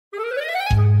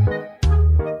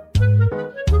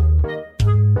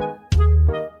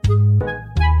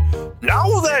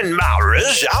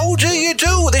listeners, how do you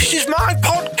do? This is my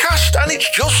podcast and it's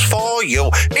just for you.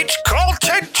 It's called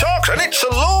TED Talks and it's a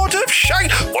load of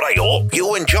shite, but I hope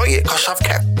you enjoy it because I've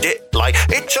kept it like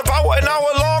it's about an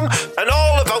hour long and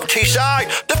all about Teesside,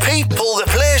 the people, the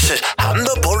places and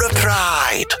the Borough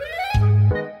Pride.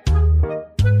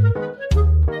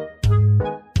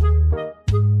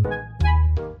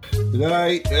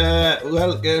 Right,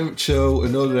 welcome to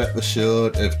another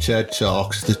episode of TED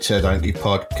Talks, the Ted Hankey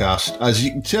podcast. As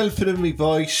you can tell from my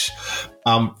voice,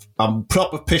 I'm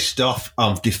proper pissed off.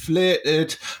 I'm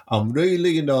deflated. I'm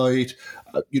really annoyed,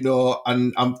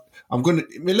 and I'm going to.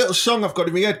 My little song I've got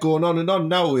in my head going on and on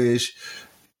now is,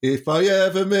 if I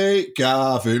ever meet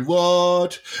Gavin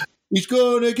Ward, he's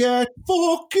going to get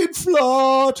fucking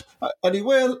flawed. And he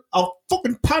will. I'll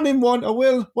fucking pan him one, I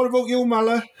will. What about you,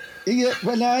 Mala? Yeah,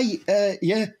 well,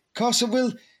 of course I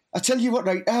will. I tell you what,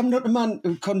 right, I'm not a man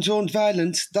who condones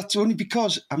violence. That's only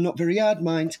because I'm not very hard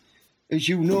mind, as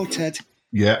you know, Ted.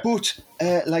 Yeah. But,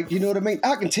 you know what I mean?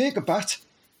 I can take a bat.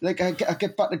 Like, I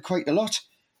get battered quite a lot.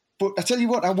 But I tell you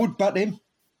what, I would bat him.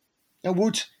 I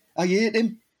would. I hate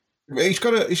him. He's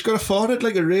got a forehead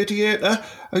like a radiator.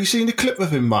 Have you seen the clip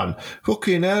of him, man?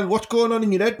 Fucking hell, what's going on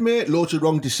in your head, mate? Loads of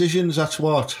wrong decisions, that's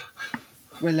what.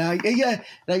 Well,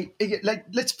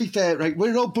 let's be fair, right?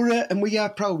 We're all Borough and we are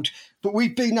proud, but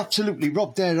we've been absolutely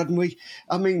robbed there, haven't we?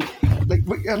 I mean,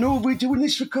 I know we're doing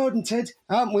this recording, Ted,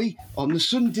 aren't we? On the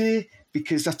Sunday,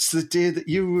 because that's the day that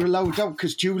you were allowed out,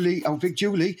 because Julie, our big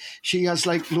Julie, she has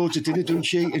loads of dinner, doesn't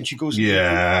she? And she goes,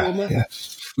 yeah.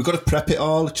 We've got to prep it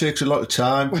all. It takes a lot of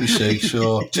time, you see,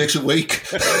 so it takes a week.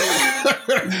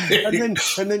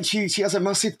 and then she has a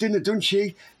massive dinner, doesn't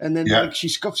she? And then she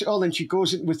scoffs it all, and she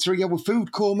goes into a 3-hour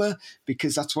food coma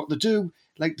because that's what they do,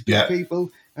 like the big people.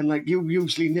 And you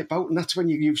usually nip out, and that's when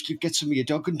you usually get some of your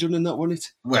dogging done and that, wasn't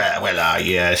it?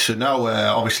 Yeah. So now,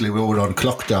 obviously, we were on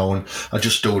lockdown. I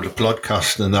just do the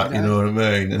podcast and that, you know what I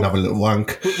mean, and have a little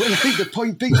wank. Well, I think the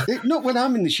point being, not when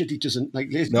I'm in the shit, he doesn't. No.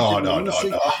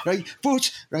 Right,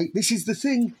 but, this is the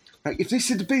thing. Right, if this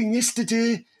had been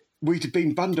yesterday, we'd have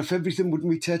been banned off everything, wouldn't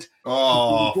we, Ted?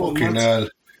 Oh, fucking hell.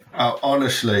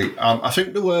 Honestly, I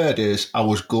think the word is I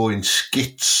was going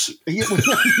skits. Yeah, I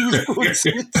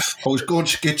was going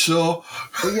schizo.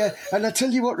 Yeah, and I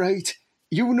tell you what, right,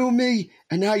 you know me,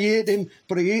 and I hate him,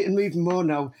 but I hate him even more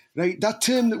now, right? That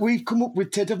term that we've come up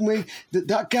with, Ted, haven't we?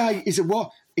 That guy is a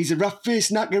what? He's a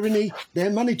rat-faced knacker, isn't he? Their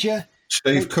manager.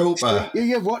 Steve Cooper.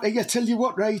 I tell you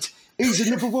what, right? He's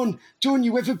another one. Don't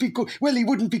you ever be going... Well, he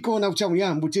wouldn't be going out on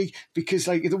Yam, would he? Because,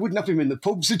 they wouldn't have him in the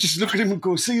pub, so just look at him and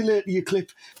go, see you later, you clip.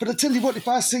 But I tell you what, if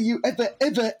I see you,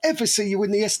 ever see you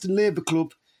in the Eston Labour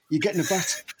Club, you're getting a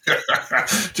bat.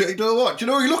 Do you know what? Do you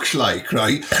know what he looks like,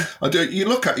 right? You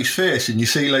look at his face and you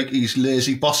see his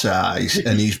lazy boss eyes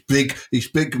and his big,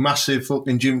 massive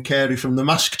fucking Jim Carrey from The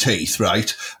Mask teeth,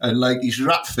 right? And his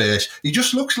rat face. He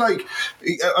just looks like.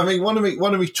 I mean, one of my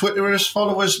Twitterers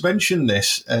followers mentioned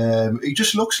this. He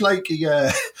just looks like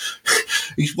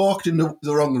he's walked in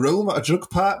the wrong room at a drug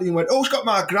party and went, "Oh, he's got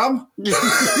my gram."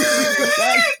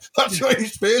 That's what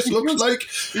his face looks like.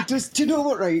 He does. Do you know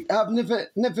what? Right? I've never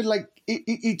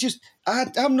he just.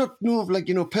 I'm not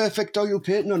perfect oil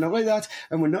painting or nothing like that,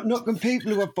 and we're not knocking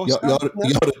people who have bossed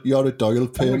You're a Doyle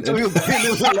painter. Right,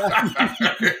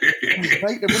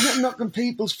 and we're not knocking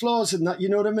people's flaws and that, you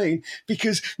know what I mean?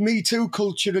 Because Me Too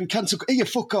culture and cancel. Hey,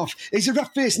 fuck off. He's a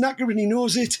rat-faced knacker and he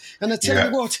knows it. And I tell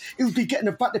you what, he'll be getting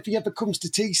a bat if he ever comes to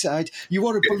Teesside. You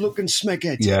horrible-looking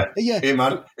smeghead. Yeah. Him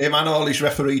and all his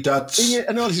referee dads. Yeah,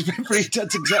 and all his referee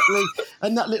dads, exactly.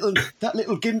 And that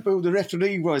little gimp who the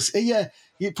referee was. Yeah.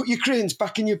 You put your cranes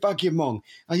back in your bag, you mong.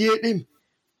 I hate him.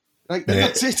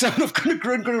 That's it. I'm not going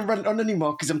to rant on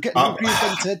anymore because I'm getting angry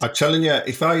again, Ted. I'm telling you,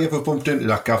 if I ever bumped into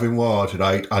that Gavin Ward,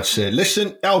 right, I'd say,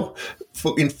 listen,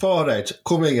 fucking forehead,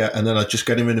 come here, and then I'd just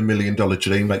get him in $1 million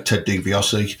dream like Ted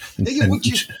DiBiase.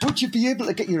 Would you be able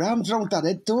to get your arms around that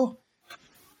head, though?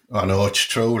 I know, it's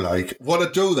true, What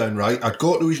I'd do then, right, I'd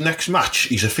go to his next match,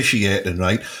 he's officiating,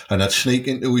 right, and I'd sneak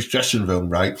into his dressing room,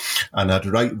 right, and I'd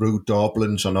write rude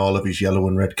Dorblins on all of his yellow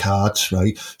and red cards,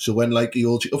 right, so when, he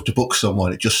holds it up to book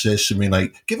someone, it just says to me,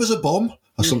 give us a bomb,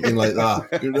 or something like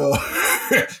that, you know.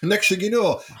 Next thing you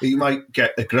know, he might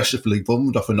get aggressively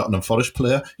bummed off a Nottingham Forest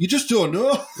player. You just don't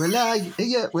know.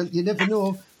 Well, you never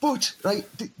know. But, right,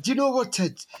 do you know what,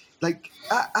 Ted?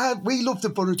 We love the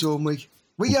Borough, don't we?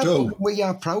 We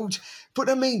are proud. But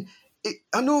I mean,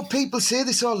 I know people say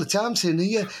this all the time, saying,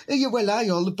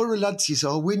 all the Borough lads, you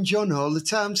all whinge on all the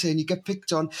time, saying you get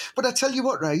picked on. But I tell you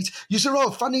what, right, you're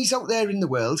all fannies out there in the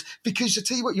world, because I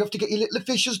tell you what, you have to get your little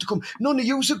officials to come. None of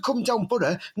yous would come down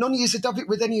Borough, none of yous would have it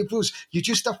with any of us. You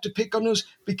just have to pick on us,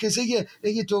 because you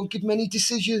don't give many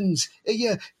decisions.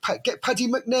 Get Paddy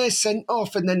McNair sent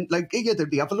off, and then, like,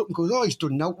 they'll have a look and go, oh, he's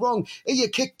done out wrong.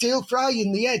 Kick Dale Fry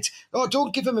in the head. Oh,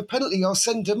 don't give him a penalty or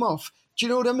send him off. Do you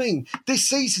know what I mean? This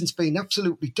season's been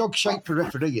absolutely dog shite for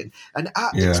refereeing, and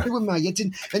it's doing my head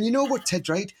in. And you know what, Ted,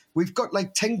 right? We've got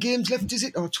like 10 games left, is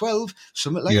it? Or 12?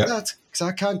 Something like that. Because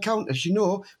I can't count, as you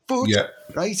know. But,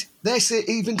 right, they say it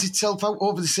evens itself out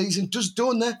over the season.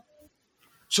 Don't they?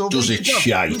 So does it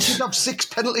shite? We should have 6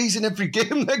 penalties in every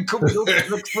game then coming up.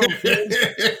 So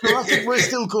I think we're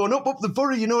still going up the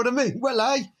Borough, you know what I mean? Well,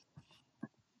 I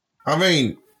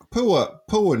mean, poor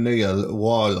Neil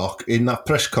Warlock, in that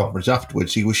press conference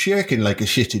afterwards, he was shaking like a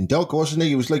shitting dog, wasn't he?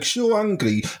 He was like so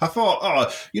angry. I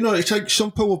thought, it's like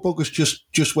some poor buggers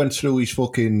just went through his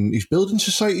building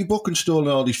society book and stolen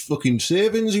all his fucking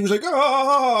savings. He was like,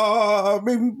 my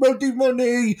bloody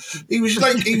money. He was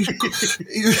like,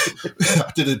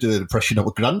 I did an impression of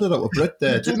a grandad out of bread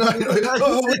there, didn't I?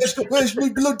 Where's my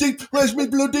bloody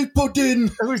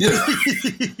pudding?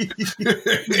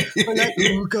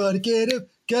 Gotta get him.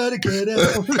 Gotta get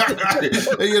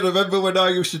out. You remember when I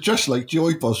used to dress like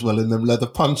Joey Boswell in them leather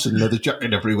pants and leather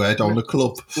jacket everywhere down the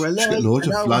club? Well, just get loads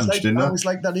of flange, didn't I? I was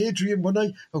like that Adrian,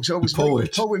 wasn't I? I was always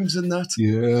poet. Poems and that.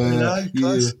 Yeah.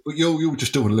 But you were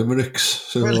just doing limericks.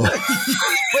 So. Well, I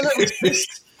was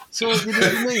pissed. So, you know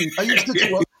what I mean? I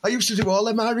used to do all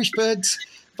them Irish birds.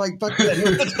 Like back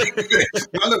then.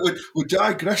 Well, we're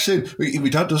digressing. My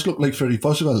dad does look like Freddie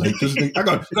Boswell, like, doesn't he? Hang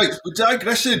on, right, we're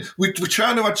digressing. We're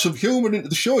trying to add some humour into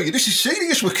the show. This is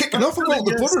serious. We're kicking off about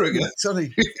the Borough again.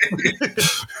 Sorry.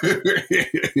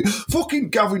 Fucking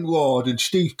Gavin Ward and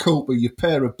Steve Cooper, you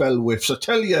pair of bell whiffs. I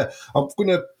tell you, I'm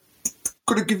gonna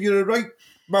give you a right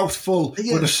mouthful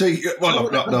when I see. Well,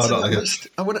 no.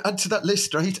 I want to add to that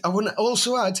list, right? I want to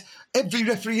also add every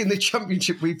referee in the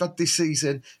Championship we've had this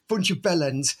season, bunch of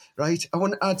bellends, right? I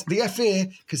want to add the FA,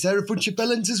 because they're a bunch of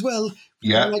bellends as well.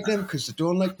 Yeah. I don't like them because they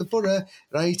don't like the Borough,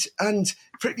 right? And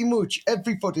pretty much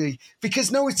everybody, because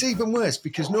now it's even worse,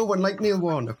 because no one liked Neil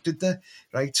Warnock, did they?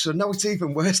 Right? So now it's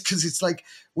even worse, because it's like,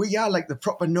 we are like the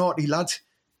proper naughty lad,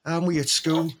 aren't we, at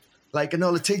school? Like, and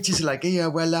all the teachers are like,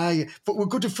 but we're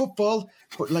good at football.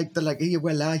 But like, they're like, we're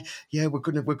going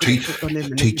to put on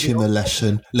him. Teach him a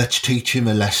lesson. Let's teach him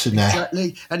a lesson there.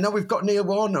 Exactly. And now we've got Neil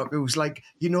Warnock, who's like,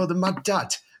 the mad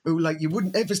dad, who like, you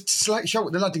wouldn't ever shout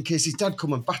at the lad in case his dad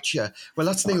come and bat you. Well,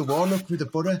 that's Neil Warnock with the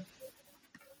Borough.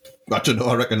 I don't know,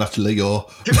 I reckon that's Leo.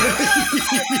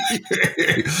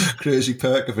 Crazy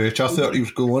Perkovich. I thought he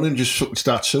was going and just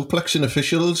start suplexing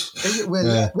officials.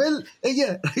 Right,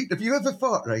 have you ever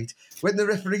thought, right, when the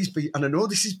referees and I know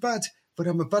this is bad, but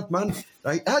I'm a bad man,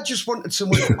 right? I just wanted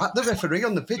someone to bat the referee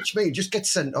on the pitch, mate, just get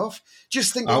sent off.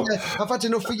 Just thinking, I've had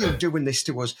enough of you doing this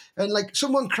to us. And like,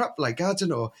 someone crap, like, I don't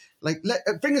know, like,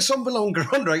 bring a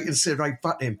Somberlonger on, right, and say, right,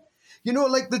 bat him. You know,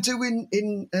 like they do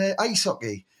in ice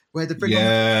hockey, where they bring on...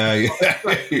 They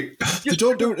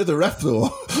don't do it to the ref, though.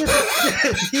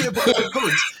 But they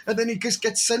could. And then he just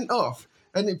gets sent off.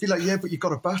 And it'd be like, but you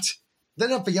got a bat.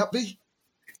 Then I'd be happy.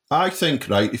 I think,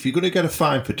 right, if you're going to get a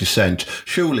fine for dissent,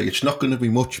 surely it's not going to be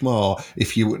much more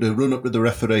if you were to run up to the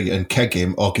referee and keg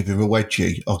him or give him a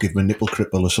wedgie or give him a nipple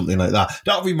cripple or something like that.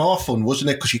 That would be more fun,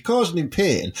 wasn't it? Because you're causing him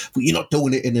pain, but you're not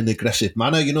doing it in an aggressive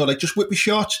manner, like just whip his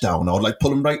shorts down or like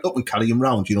pull him right up and carry him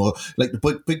round, like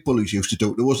the big bullies used to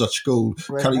do to us at school,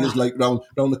 carry us like round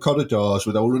the corridors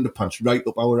with our underpants right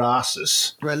up our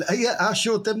asses. Well, I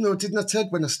showed them though, didn't I, Ted,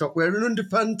 when I stopped wearing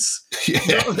underpants?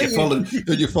 Yeah,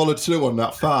 you followed through on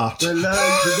that fart. Well, they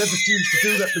never used to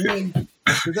do that to me.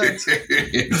 Right?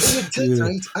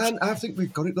 And I think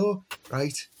we've got it though,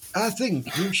 right? I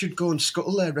think you should go and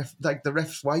scuttle their the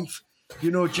ref's wife,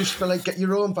 just for like get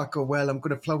your own back. Or I'm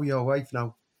going to plough your wife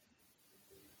now.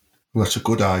 Well, that's a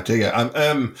good idea.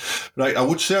 Right, I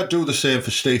would say I'd do the same for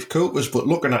Steve Coopers, but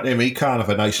looking at him, he can't have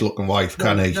a nice-looking wife,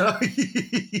 can he? No.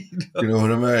 You know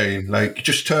what I mean? Like,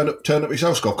 just turn up his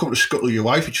house, come to scuttle your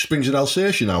wife, he just brings an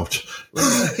Alsatian out.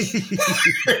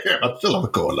 I'd still have a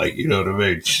go, like, you know what I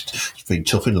mean? It's been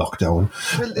tough in lockdown.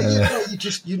 Well,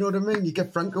 you know what I mean? You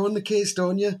get Franco on the case,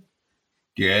 don't you?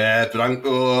 Yeah,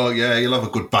 Branco, he'll have a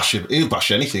good bash. He'll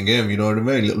bash anything, you know what I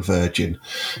mean? Little virgin,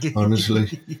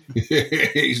 honestly.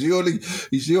 He's the only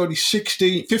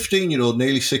 15-year-old,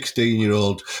 nearly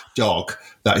 16-year-old dog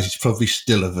that is probably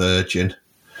still a virgin.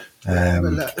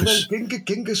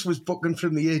 Genghis was booking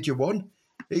from the age of 1.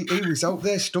 He was out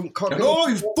there stunt cocking. Oh,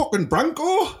 he's fucking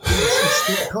Branko.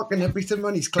 He's stunt cocking everything,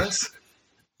 man. He's class.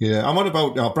 Yeah, I'm on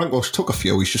about Branko's took a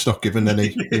few. He's just not given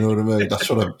any. You know what I mean? That's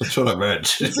what I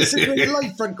meant. Is this in real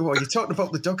life, Branko? Are you talking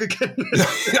about the dog again?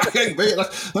 Hey, mate,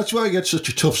 that's why he had such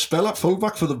a tough spell at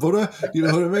fullback for the Borough. You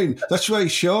know what I mean? That's why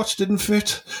his shorts didn't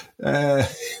fit.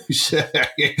 That's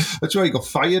why he got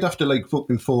fired after like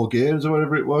fucking 4 games or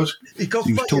whatever it was. He got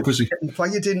was fired. tough as Getting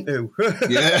fired into.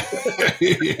 Yeah,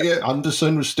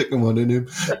 Anderson was sticking one in him.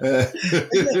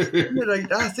 You're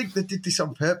right. I think they did this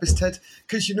on purpose, Ted,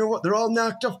 because you know what? They're all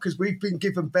knocked off because we've been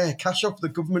given bare cash off the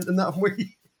government and that, haven't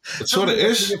we? That's what it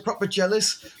is. You're proper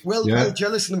jealous. Well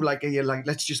jealous, and I'm like, you're like,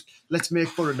 let's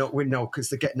make Borough not win now because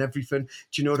they're getting everything.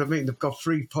 Do you know what I mean? They've got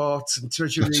free parts and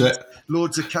treasury,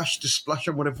 loads of cash to splash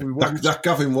on whatever we want. That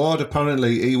Gavin Ward,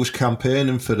 apparently, he was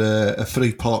campaigning for a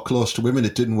free part close to women.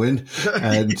 It didn't win,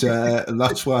 and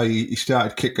that's why he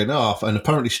started kicking off. And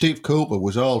apparently, Steve Cooper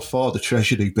was all for the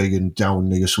treasury being down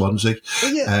near Swansea.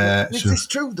 Well, is this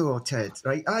true though, Ted?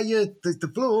 Right?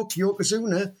 The bloke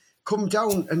Yokozuna come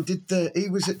down and he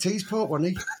was at Teesport,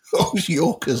 wasn't he? Oh,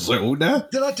 Yokozuna.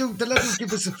 Did I do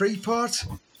give us a free part?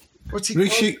 What's he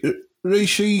Rishi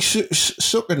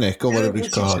Suckernick or whatever he's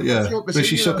called. Yeah,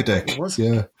 Rishi Suckerdick.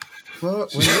 Yeah. Well,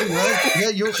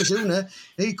 Yokozuna,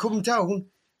 he come down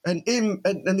and him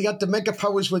and they had the mega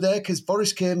powers were there because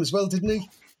Boris came as well, didn't he?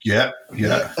 Yeah.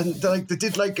 And they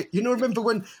did remember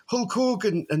when Hulk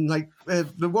Hogan and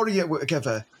the Warrior were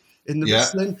together in the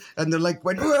wrestling, and they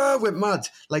went mad,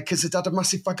 because they'd had a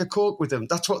massive bag of coke with them.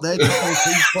 That's what they're doing.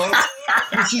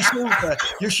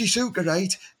 Yoshisuka,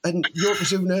 right? And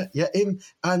Yokozuna, him,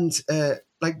 and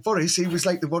Boris, he was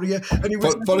like the Warrior, and he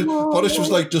was. Boris was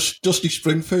like Dusty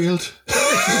Springfield.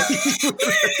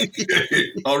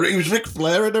 Or he was Ric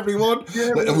Flair and everyone.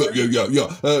 Yeah.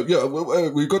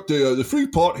 We got the free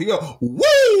part here.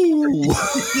 Woo!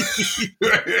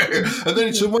 And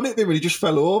then someone hit him and he just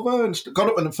fell over and got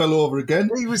up and fell over again.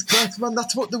 He was class, man.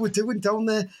 That's what they were doing down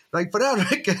there. But I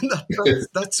reckon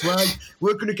that's why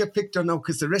we're going to get picked on now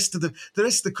because the rest of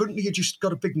the country have just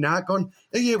got a big nag on.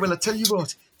 Hey, well, I tell you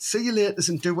what. See you later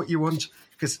and do what you want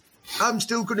because I'm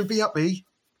still going to be happy.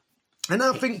 And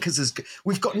I think because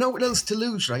we've got nothing else to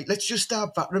lose, right? Let's just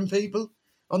start battering people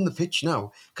on the pitch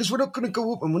now because we're not going to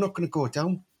go up and we're not going to go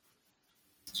down.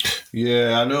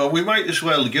 Yeah, I know. We might as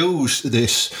well use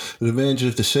the remainder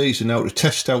of the season now to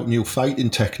test out new fighting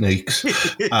techniques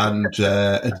and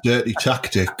dirty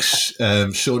tactics.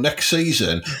 So next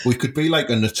season, we could be like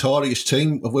a notorious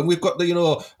team. When we've got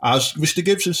as Mr.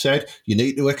 Gibson said, you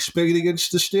need to experience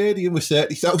the stadium with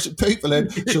 30,000 people in.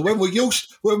 So when we're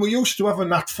used to having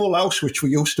that full house, which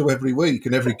we used to every week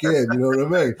and every game, you know what I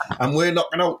mean? And we're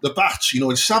knocking out the bats, and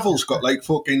Savills got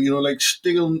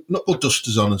steel knuckle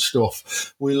dusters on and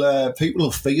stuff. People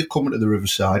will fear coming to the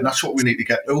Riverside, and that's what we need to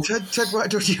get to. Ted, why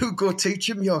don't you go teach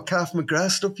him your Calf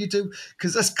McGrath stuff you do?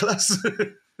 Because that's class.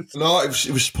 No, it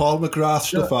was Paul McGrath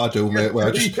stuff I do, mate. Where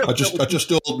I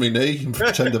just hold my knee and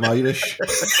pretend I'm Irish.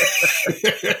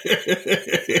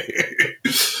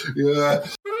 Yeah.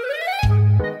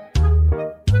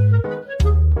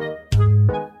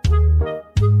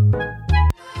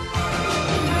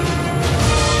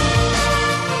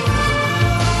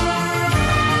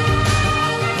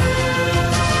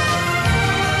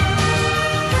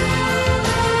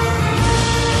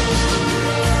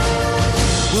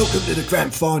 Welcome to the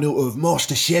grand final of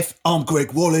MasterChef. I'm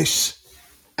Greg Wallace.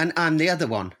 And I'm the other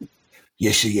one.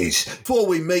 Yes, he is. Before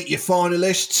we meet your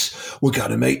finalists, we're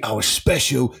going to meet our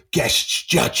special guest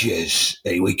judges.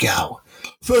 Here we go.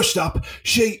 First up,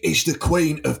 she is the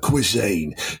queen of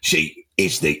cuisine. She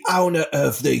is the owner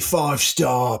of the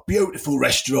 5-star beautiful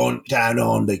restaurant down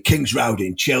on the King's Road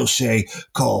in Chelsea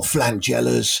called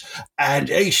Flangella's. And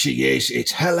here she is.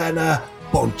 It's Helena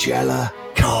Bongella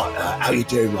Carter. How you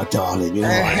doing, my darling? You all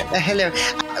right? Hello.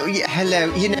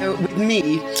 Hello. With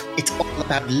me, it's all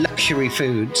about luxury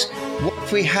foods.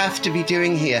 What we have to be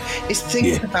doing here is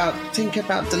think about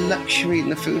the luxury in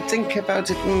the food. Think about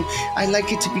it. I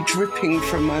like it to be dripping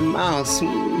from my mouth.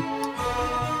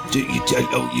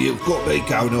 You've got me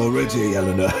going already,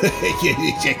 Eleanor.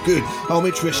 Yeah, good. I'm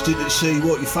interested to see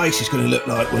what your face is going to look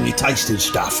like when you're tasting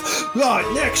stuff. Right,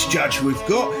 next judge we've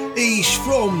got. He's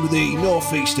from the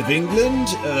northeast of England.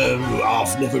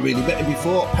 I've never really met him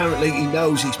before. Apparently he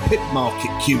knows his pit market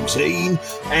cuisine,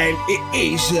 and it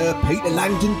is Peter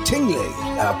Langdon Tingley.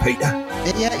 Peter?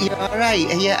 Yeah, you're all right.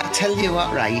 Yeah, I tell you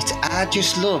what, right, I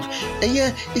just love...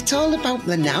 it's all about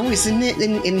the now, isn't it,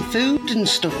 in food and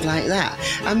stuff like that.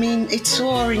 I mean, it's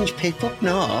orange pip up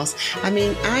north. I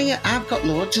mean, I've got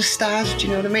loads of stars, do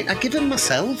you know what I mean? I give them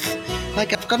myself.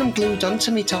 I've got them glued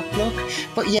onto me top, look.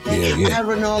 But yeah, I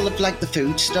run all of like the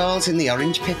food stalls in the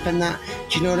Orange Pip and that.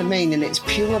 Do you know what I mean? And it's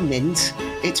pure mint.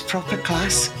 It's proper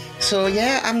class. So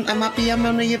yeah, I'm happy I'm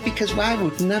on here because why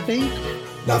wouldn't I be?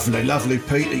 Lovely,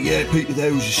 Peter. Yeah, Peter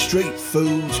there was a street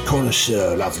foods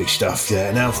connoisseur. Lovely stuff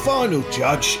there. Now, final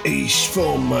judge, he's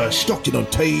from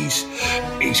Stockton-on-Tees.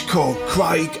 He's called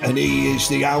Craig, and he is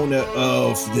the owner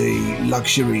of the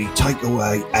luxury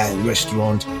takeaway and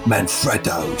restaurant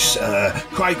Manfredo's.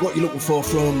 Craig, what are you looking for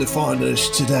from the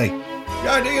finalists today?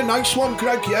 Yeah, nice one,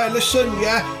 Craig. Yeah, listen,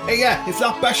 if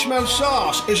that bechamel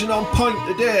sauce isn't on point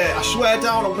today, I swear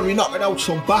down I'm going to be knocking out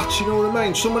some bats, you know what I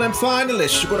mean? Some of them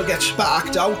finalists are going to get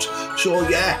sparked out, so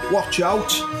yeah, watch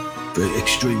out. Very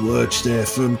extreme words there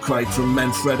from Craig from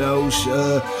Manfredo's.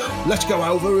 Let's go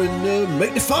over and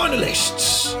meet the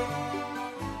finalists.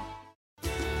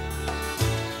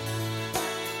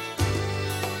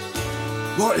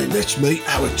 Right then, let's meet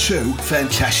our two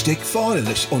fantastic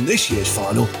finalists on this year's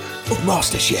final of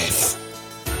MasterChef.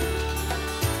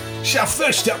 So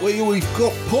first up we've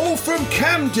got Paul from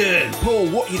Camden. Paul,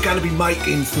 what are you going to be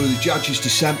making for the judges to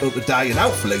sample today and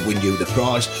hopefully win you the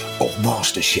prize of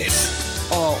MasterChef?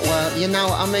 Oh, well, you know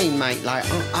what I mean, mate? Like,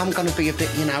 I'm going to be a bit,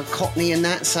 cockney and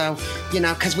that, so,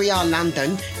 because we are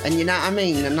London, and you know what I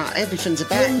mean? And like, everything's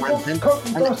about London.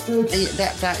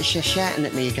 That is just shouting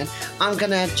at me again. I'm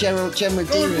going to have General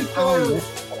Dean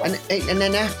and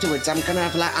then afterwards I'm going to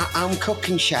have like our own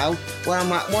cooking show where I'm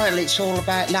like, well, it's all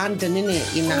about London,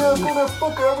 innit? Yeah, I'm going to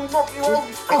fucking knock you out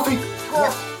with coffee.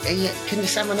 Can you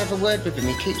someone have a word with him?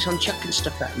 He keeps on chucking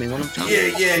stuff at me when I'm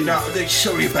trying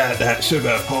sorry about that,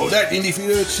 Paul. And if you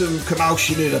heard some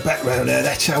commotion in the background there,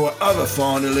 that's our other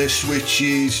finalist, which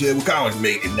is, we're going to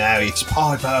meet him now. It's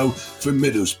Pipo from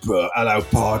Middlesbrough. Hello,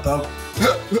 Pipo.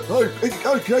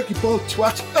 Hi, cranky bald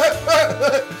twat.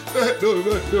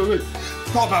 No.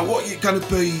 Pipo, what you're going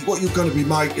to be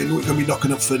making? What you're going to be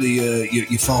knocking up for the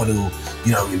your final,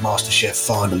 your MasterChef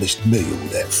finalist meal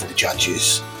there for the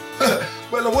judges?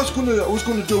 Well, I was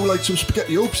gonna do like some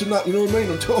spaghetti hoops and that, you know what I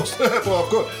mean, on toast. But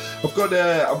I'm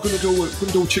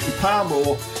gonna do chicken parm,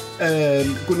 or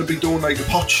I'm gonna be doing like a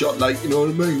pot shot, like, you know what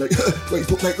I mean, like like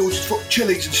put like loads of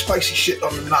chilies and spicy shit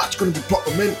on and that. It's gonna be proper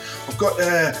mint. I've got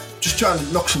just trying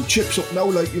to knock some chips up now,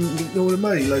 like, you know what I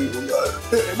mean, like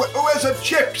who has some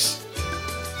chips?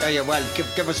 Yeah, well,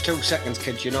 give us 2 seconds,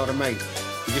 kids, you know what I mean?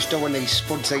 We're just doing these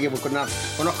spuds here. We're not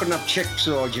going to have chips,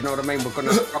 or do you know what I mean? We're going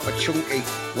to have proper chunky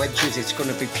wedges. It's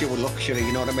going to be pure luxury,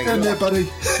 you know what I mean? Yeah, there, buddy.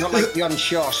 Not like the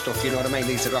onshore stuff, you know what I mean?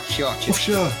 These are offshore chips.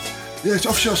 Offshore. Yeah, it's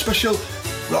offshore special.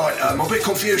 Right, I'm a bit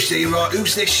confused here, right?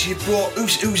 Who's this you brought?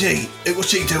 Who's he?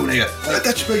 What's he doing here?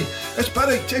 That's me. That's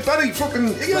Buddy. Hey, Buddy,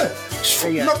 fucking,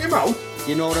 knock him out.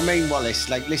 You know what I mean, Wallace?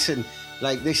 Like, listen...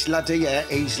 Like, this lad here,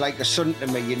 he's like a son to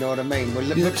me, you know what I mean? We're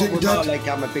more like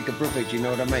I'm a bigger brother, do you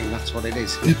know what I mean? That's what it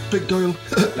is. Yeah, Big Doyle.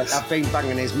 Like, I've been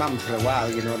banging his mum for a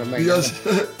while, you know what I mean? Yes.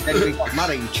 Then we got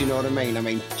married, do you know what I mean?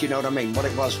 Do you know what I mean? What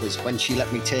it was when she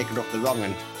let me take it up the wrong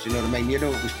end, do you know what I mean? You know,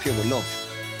 it was pure love.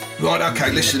 Right,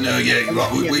 okay, listen,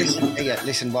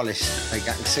 listen, Wallace, like,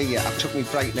 I can see you. I've took me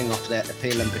Breitling off there to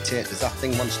peel and potatoes. That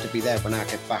thing wants to be there when I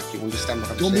get back. You understand what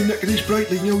I'm saying? Don't be nicking his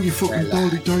Breitling, you fucking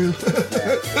baldy Doyle.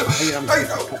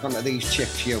 Crack onto these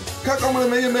chips, you. Crack on with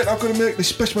me, mate. I've got to make this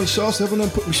special sauce, haven't I?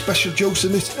 Put my special juice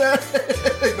in it.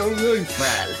 You know what I mean?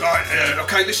 Well. Right,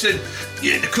 okay, listen.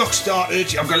 Yeah, the clock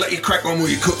started. I'm going to let you crack on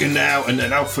with your cooking now, and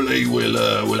then hopefully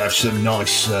we'll have some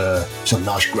nice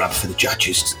grab for the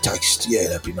judges to taste. Yeah,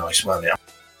 that'd be nice, won't it?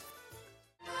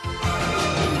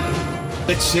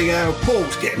 Let's see how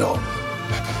Paul's getting on.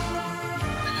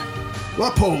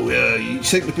 Well, Paul, you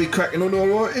seem to be cracking on all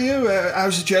right here.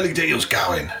 How's the jelly deals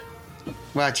going?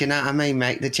 Well, do you know what I mean,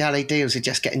 mate? The jelly deals are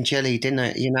just getting jellied, isn't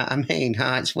it? You know what I mean?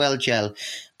 It's well gel.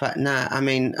 But nah, I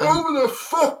mean... Who the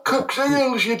fuck cooks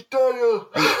eels, you Doyle?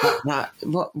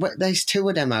 What, there's 2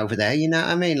 of them over there, you know what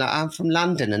I mean? Like, I'm from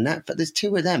London and that, but there's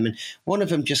 2 of them, and one of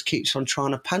them just keeps on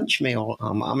trying to punch me.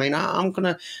 I mean, I'm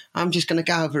just gonna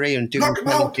go over here and do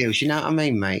jelly deals, you know what I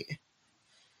mean, mate?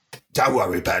 Don't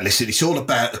worry about it. Listen, it's all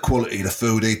about the quality of the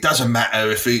food. It doesn't matter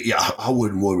if I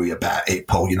wouldn't worry about it,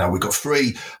 Paul. You know, we've got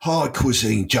 3 high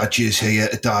cuisine judges here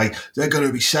today. They're going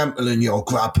to be sampling your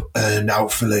grub, and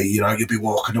hopefully, you'll be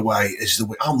walking away as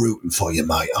the... I'm rooting for you,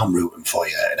 mate. I'm rooting for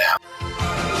you now.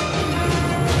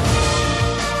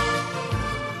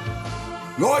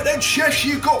 Right then, chefs,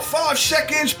 you've got 5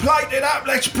 seconds. Plate it up.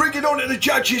 Let's bring it onto the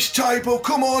judges' table.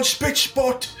 Come on, spit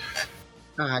spot.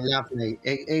 Ah, lovely.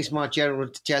 Here's my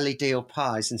jelly deal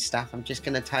pies and stuff. I'm just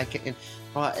going to take it in.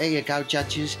 Right, here you go,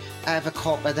 judges. Have a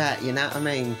cop of that, you know what I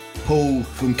mean? Paul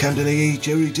from Camden E.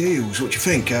 Jerry Deals. What do you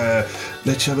think?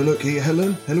 Let's have a look here,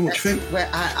 Helen. Helen, what do you think? Well,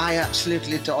 I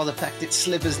absolutely adore the fact it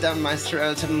slivers down my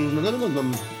throat. No,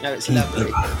 it's lovely.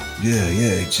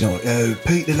 Yeah, it's not.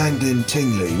 Peter Langdon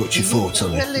Tingley, what's your thoughts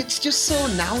on it? Well, it's just so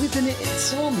now, isn't it? It's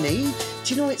so me.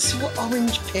 Do you know, it's so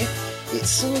orange pip. It's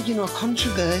so,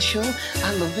 controversial.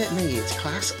 I love it, me. It's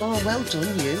class. Oh, well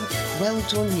done, you. Well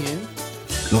done, you.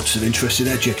 Lots of interesting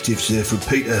adjectives there from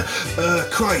Peter.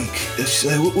 Craig,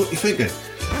 what are you thinking?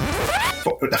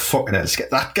 Fucking hell, let's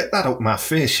get that out of my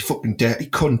face, you fucking dirty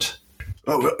cunt.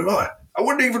 Oh, right. I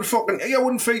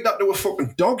wouldn't feed that to a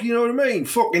fucking dog, you know what I mean?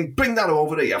 Fucking bring that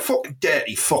over here, fucking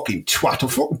dirty fucking twat. I'll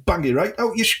fucking bang you right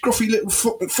out, you scruffy little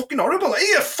fucking horrible.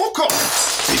 Here, fuck off!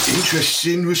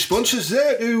 Interesting responses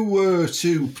there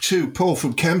to Paul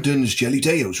from Camden's Jelly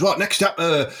Deals. Right, next up,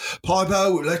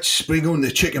 Pybo, let's bring on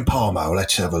the chicken parmo.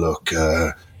 Let's have a look.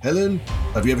 Helen,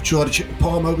 have you ever tried a chicken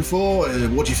parmo before?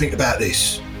 What do you think about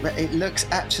this? It looks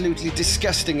absolutely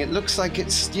disgusting. It looks like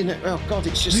it's, oh God,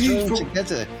 it's just thrown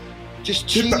together. Just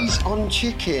cheese on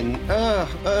chicken.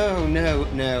 Oh, no.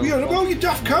 Yeah, well, you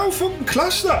daft cow, fucking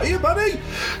class that, here, buddy.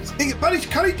 Buddy's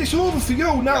carried this over for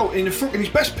you now in his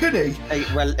best penny. Hey,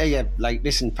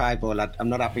 listen, Pieball, lad, I'm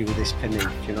not happy with this penny, do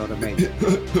you know what I mean?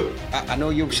 I know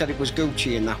you said it was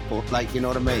Gucci and that, but, you know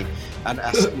what I mean? And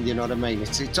you know what I mean?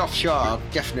 It's offshore,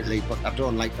 definitely, but I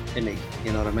don't like the penny,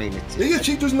 you know what I mean?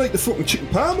 She doesn't like the fucking chicken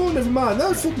parmo, never mind.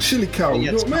 That fucking silly cow,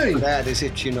 you know what I mean? It's not for that, is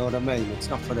it, you know what I mean?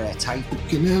 It's not for their type.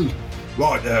 Fucking hell.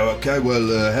 Right, okay,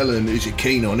 well, Helen, is it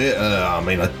keen on it?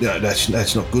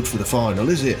 That's not good for the final,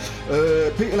 is it?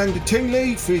 Peter Langdon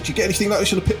Tingley, did you get anything like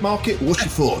this on the pit market? What's your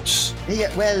thoughts? Yeah,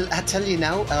 well, I tell you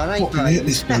now, all right,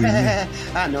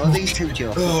 I know these two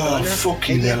jokes. Oh,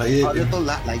 fucking hell, I hate horrible,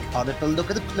 horrible. Look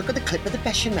at the clip of the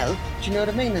bechamel. Do you know what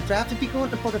I mean? I'd rather be going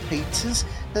to butter pizzas.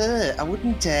 I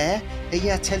wouldn't dare.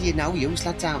 Yeah, I tell you now, you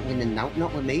lads aren't winning now,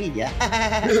 not with me, yeah?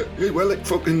 Well, that's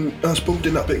bumped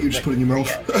in that bit you just put in your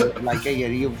mouth.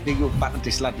 You've battered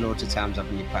this lad loads of times,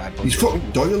 haven't you, Pad? He's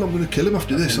fucking Doyle, I'm going to kill him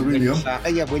after this, I really am.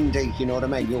 Yeah, Windy, you know what I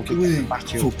mean? You'll be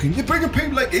back you. You're bringing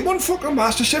people like him on fucking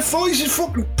MasterChef for, he's a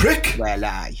fucking prick. Well,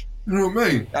 aye. You know what I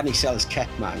mean? And he sells cat,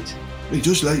 mind. He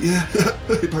does, yeah.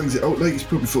 He bangs it out, he's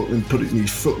probably fucking put it in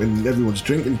his fucking, everyone's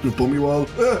drinking, bummy wall.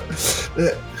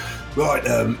 Right,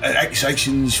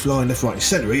 accusations flying left, right and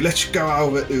centre. Let's go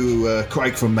over to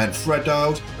Craig from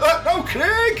Manfredo. No,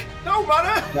 Craig! No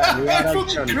matter!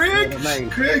 Fucking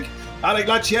Craig! Alright,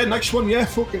 lads, yeah, next one, yeah,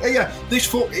 fucking, yeah, this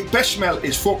fucking bechamel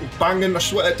is fucking banging, I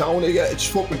swear down here, it's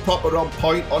fucking proper on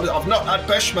point. I've not had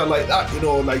bechamel like that,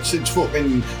 since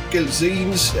fucking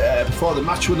Gilzean's, before the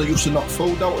match when they used to knock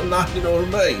food out and that, you know what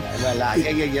I mean? Well,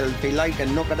 you'll be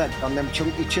liking, look at that, on them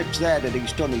chunky chips there that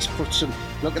he's done, he's put some,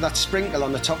 look at that sprinkle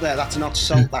on the top there, that's not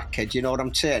salt, that kid, you know what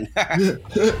I'm saying? yeah,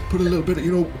 put a little bit,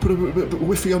 put a bit of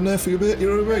whiffy on there for you a bit, you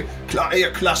know what I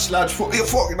mean? Class, lads, fucking,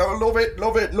 I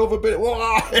love a bit,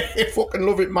 whoa, fucking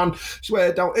love it, man.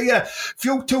 Swear down. Yeah, if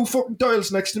you two fucking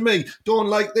Doyles next to me don't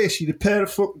like this, you're a pair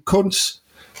of fucking cunts.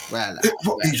 Well,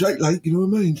 he's right, you know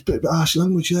what I mean? It's a bit of harsh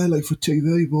language, yeah, for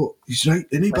TV, but he's right,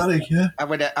 isn't he, Barry? Yeah. I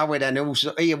would know.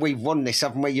 Here, we've won this,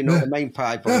 haven't we? You know the main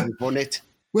pipe, but we've won it.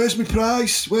 Where's my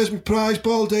prize,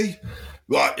 Baldy?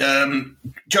 Right,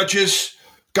 judges,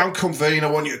 go and convene.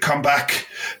 I want you to come back,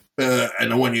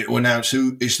 and I want you to announce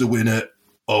who is the winner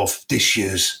of this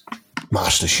year's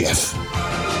MasterChef.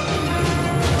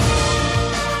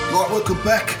 Right, welcome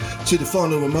back to the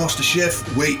final of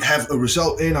MasterChef. We have a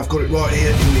result in. I've got it right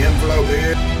here in the envelope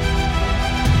here.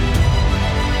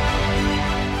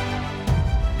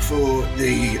 For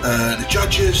the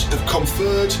judges have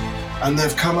conferred and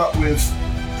they've come up with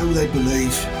who they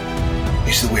believe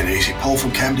is the winner. Is it Paul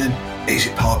from Camden? Is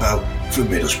it Parbo from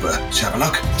Middlesbrough? Let's have a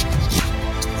look.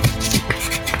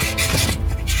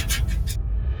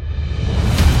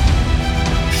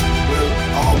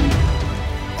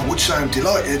 I would say I'm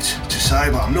delighted to say,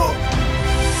 but I'm not.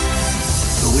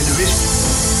 The winner is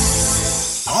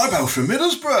Parbo from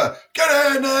Middlesbrough.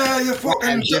 Get in there, you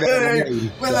fucking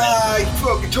well,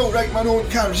 fucking it's all right, man, on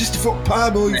camera. Just a fucking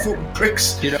Parbo, you fucking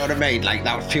pricks. Do you know what I mean? Like,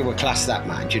 that was pure class, that,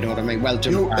 man. Do you know what I mean? Well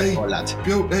done, Parbo, lad.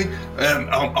 Beauty.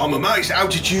 I'm amazed. How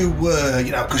did you,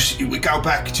 because we go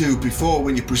back to before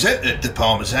when you presented the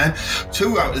Parmesan,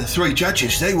 2 out of the 3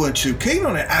 judges, they weren't too keen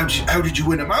on it. How did you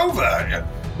win them over?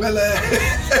 Well,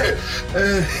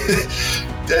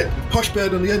 posh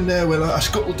bird on the end there. Well, I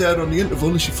scuttled down on the interval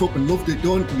and she fucking loved it,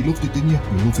 don't you? You loved it, didn't you?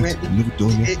 You loved it. You loved it,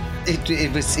 don't you?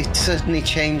 It certainly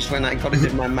changed when I got it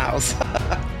in my mouth.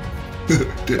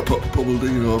 Did pop bubble,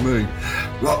 do you know what I mean?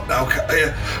 Right now,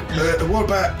 what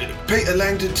about Peter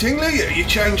Langdon Tingley? You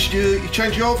changed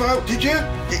your vote, did you?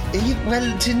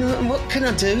 Well, do you know, what can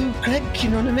I do, Greg? You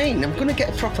know what I mean? I'm going to get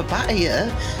a proper bat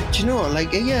here. Do you know,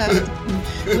 like, yeah.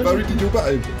 Barry, did you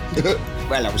bat him?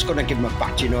 Well, I was going to give him a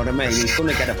bat, you know what I mean? He's going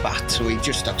to get a bat, so I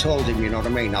told him, you know what I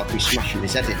mean, I'll be smashing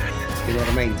his head in, you know what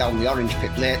I mean, down the orange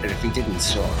pit later if he didn't,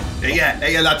 so...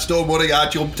 Hey, lads, don't worry, I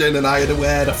jumped in and I had a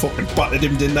word, I fucking battered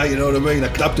him, didn't I, you know what I mean?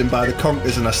 I grabbed him by the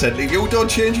conkers and I said, if you don't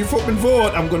change your fucking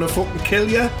vote, I'm going to fucking kill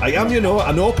you. I am, you know,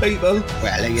 I know people.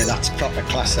 Well, yeah, that's proper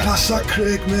class. Class that,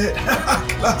 Craig, mate.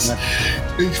 Class.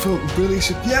 He's fucking brilliant.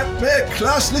 He said, yeah, mate,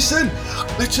 class, listen,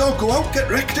 let's all go out, get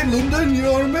wrecked in London, you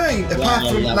know what I mean? Apart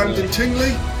from Langdon Tingley.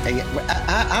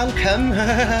 I'll come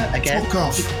again. Fuck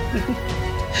off.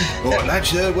 Right,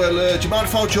 lads, do you mind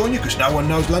if I join you? Because no one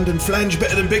knows London Flange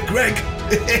better than Big Greg.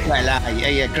 Well,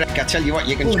 Greg, I tell you what,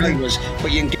 you can join us,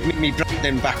 but you can give me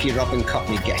Brighton back your Robin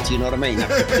Cockney get, you know what I mean?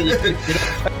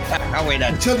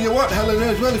 I tell you what, Helen,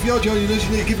 as well, if you're joining us,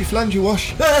 you need to give your flange a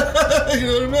wash. You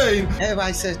know what I mean? Oh,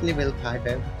 I certainly will,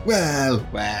 Pibo.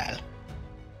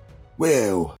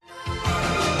 Well.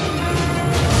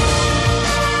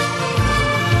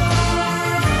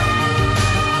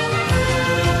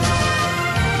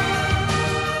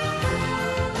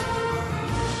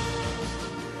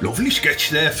 Lovely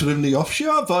sketch there from the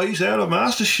Offshore Boys there on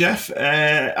MasterChef.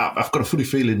 I've got a funny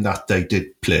feeling that they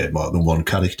did play more than one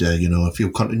character, you know, a few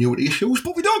continuity issues,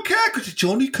 but we don't care because it's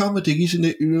only comedy, isn't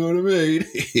it? You know what I mean?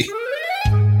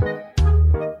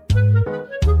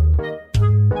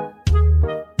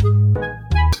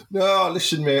 No,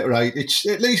 listen, mate, right, it's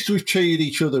at least we've cheered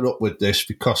each other up with this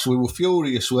because we were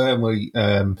furious, weren't we,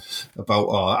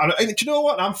 about... and do you know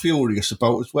what I'm furious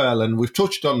about as well, and we've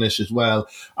touched on this as well.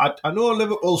 I know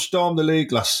Liverpool stormed the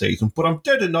league last season, but I'm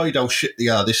dead annoyed how shit they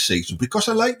are this season because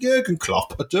I like Jurgen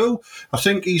Klopp, I do. I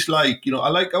think he's like, you know, I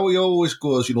like how he always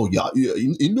goes, you know,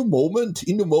 in the moment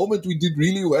we did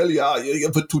really well,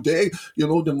 but today, you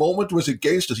know, the moment was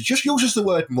against us. He just uses the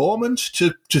word moment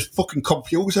to fucking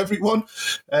confuse everyone.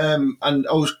 And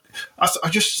I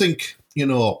just think, you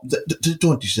know, they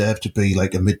don't deserve to be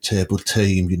like a mid-table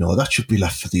team, you know. That should be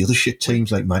left for the other shit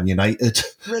teams like Man United.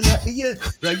 Well,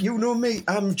 right, you know me,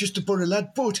 I'm just a Borough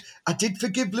lad, but I did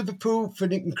forgive Liverpool for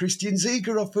nicking Christian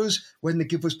Ziege off us when they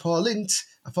give us Paul Ince.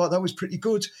 I thought that was pretty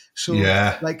good. So,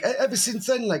 yeah. Like, ever since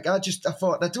then, like, I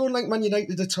thought, I don't like Man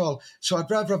United at all, so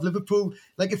I'd rather have Liverpool.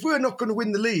 Like, if we're not going to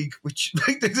win the league, which,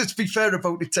 like, let's be fair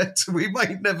about it, Ted, so we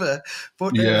might never,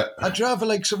 but I'd rather,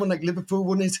 like, someone like Liverpool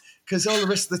won it, because all the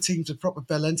rest of the teams are proper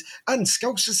bellends. And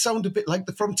Scousers sound a bit like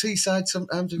the from Teesside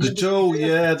sometimes. They do,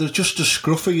 yeah. They're just as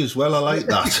scruffy as well. I like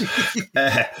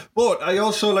that. But I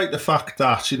also like the fact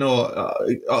that, you know,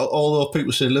 although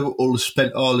people say Liverpool has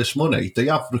spent all this money, they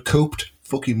have recouped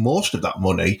fucking most of that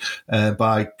money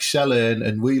by selling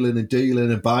and wheeling and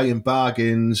dealing and buying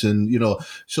bargains, and you know,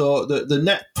 so the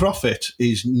net profit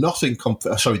is nothing.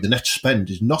 The net spend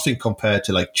is nothing compared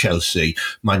to like Chelsea,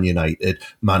 Man United,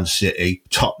 Man City,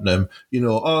 Tottenham. You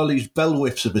know, all these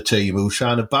bellwhips of a team who's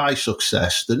trying to buy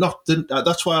success. They're not.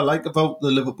 That's what I like about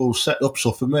the Liverpool setup.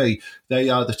 So for me, they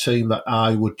are the team that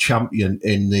I would champion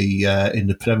in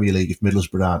the Premier League if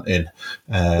Middlesbrough aren't in.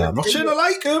 I'm not saying I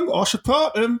like them or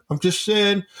support them. I'm just saying,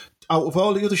 out of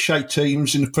all the other shite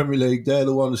teams in the Premier League, they're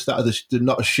the ones that are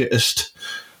not as shittest.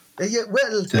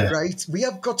 Right. We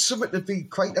have got something to be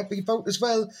quite happy about as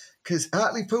well, because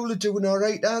Hartlepool are doing all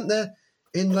right, aren't they?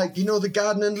 In, like, you know, the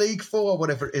Gardening League 4 or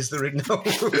whatever it is they're in now.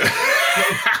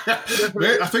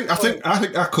 Mate, I think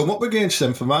I come up against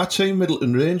them for my team,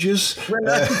 Middleton Rangers.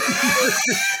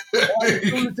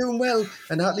 Hartlepool are doing well,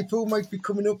 and Hartlepool might be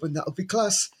coming up, and that'll be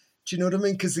class. Do you know what I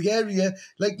mean? Because the area,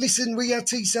 like, listen, we are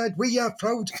Teesside, we are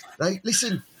proud. Right,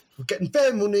 listen, we're getting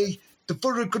bare money. The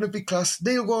Borough are going to be class.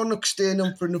 Neil Warnock's staying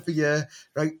on for another year.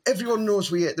 Right, everyone knows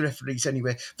we hate the referees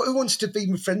anyway. But who wants to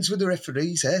be friends with the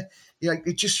referees, eh? Like,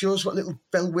 it just shows what little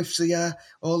bellwhips they are.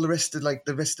 All the rest of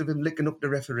them licking up the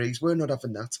referees. We're not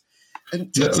having that.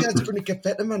 And Teesside's going to get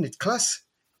better, man. It's class.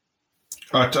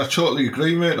 I totally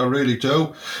agree, mate. I really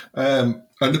do. And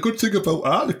the good thing about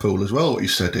Hartlepool as well, what you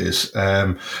said is,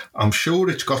 I'm sure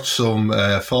it's got some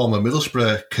former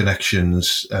Middlesbrough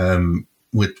connections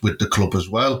with the club as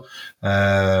well.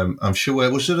 I'm sure.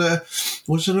 Was it a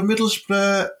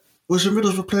Middlesbrough? Was a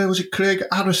Middlesbrough player? Was it Craig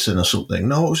Harrison or something?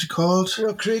 No, what was he called?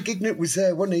 Well, Craig Ignat was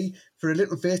there, wasn't he, for a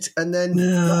little bit, and then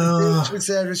Page was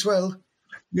there as well.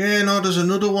 Yeah, no, there's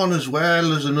another one as well.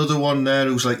 There's another one there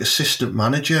who's like assistant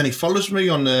manager, and he follows me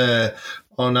on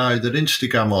either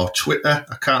Instagram or Twitter.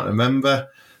 I can't remember.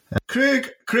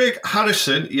 Craig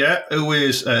Harrison, who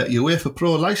is UEFA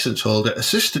Pro licence holder,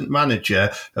 assistant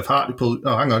manager of Hartlepool.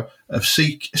 Oh, hang on,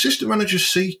 assistant manager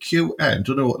CQN.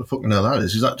 Don't know what the fucking hell that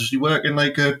is. Is that just you work in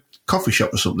like a coffee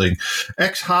shop or something?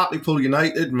 Ex Hartlepool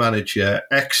United manager,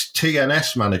 ex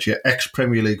TNS manager, ex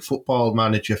Premier League football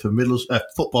manager for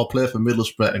football player for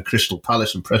Middlesbrough and Crystal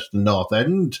Palace and Preston North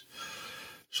End.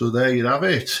 So there you have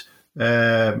it.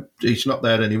 He's not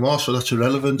there anymore, so that's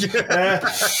irrelevant. Good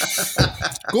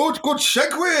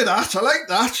segue that. I like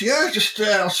that. Yeah, just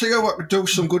I'll see how I can do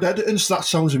some good editing. So that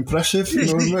sounds impressive. You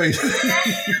know what I mean?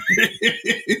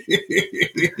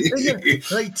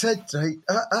 Right, Ted. Right,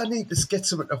 I need to get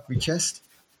something off my chest.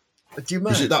 Do you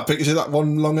mind? Is it that big? Is it that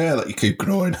one long hair that you keep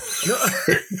growing? No.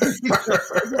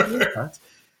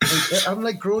 I'm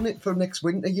like growing it for next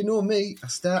winter. You know me. I'm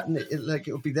starting it like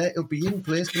it'll be there. It'll be in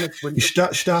place for next winter. You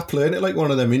start playing it like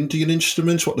one of them Indian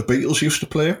instruments, what the Beatles used to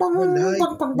play. Well,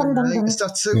 is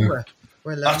that super? Yeah.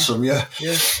 Well, that's them, yeah.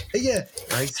 Yeah.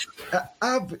 Right.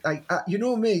 You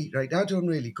know me, right? I don't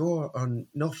really go on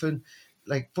nothing.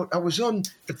 Like, but I was on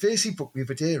the Facebook the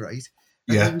other day, right?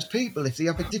 And there was people, if they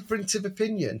have a difference of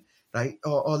opinion, right,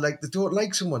 or like they don't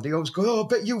like someone, they always go, "Oh, I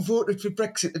bet you voted for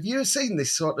Brexit." Have you ever seen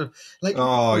this sort of like?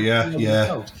 Oh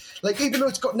yeah. Like even though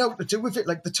it's got nothing to do with it,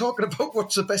 like they're talking about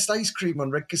what's the best ice cream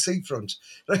on Redcar Seafront,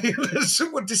 right?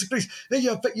 Someone disagrees. Hey,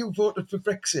 I bet you voted for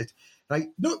Brexit, right?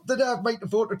 Not that I might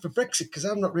have voted for Brexit because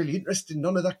I'm not really interested in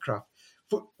none of that crap.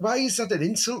 But why is that an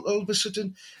insult all of a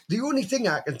sudden? The only thing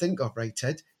I can think of, right,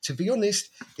 Ted, to be honest,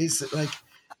 is that like.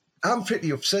 I'm pretty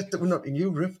upset that we're not in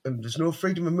Europe and there's no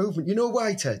freedom of movement. You know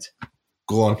why, Ted?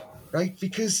 Go on. Right,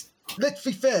 because let's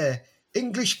be fair,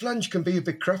 English flange can be a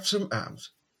bit crap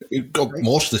sometimes. Right?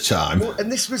 Most of the time. Well,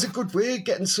 and this was a good way of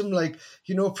getting some, like,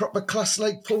 you know, proper class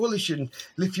like Polish and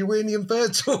Lithuanian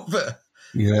birds over.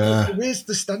 Yeah. Raise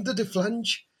the standard of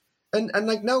flange. And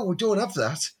like now we don't have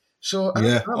that. So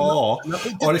or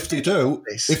if they do,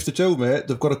 mate,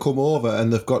 they've got to come over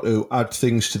and they've got to add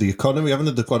things to the economy, haven't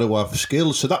they? They've got to have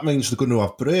skills. So that means they're going to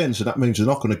have brains, and that means they're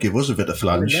not going to give us a bit of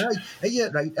flange. Yeah,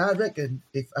 right. I reckon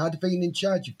if I'd been in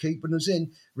charge of keeping us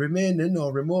in, remaining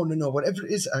or whatever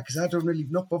it is, because I don't really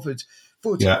not bothered.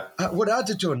 But what I'd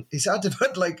have done is I'd have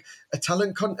had like a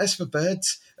talent contest for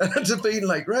birds, and I'd have been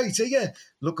like, right,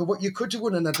 look at what you could have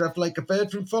won, and I'd have like a bird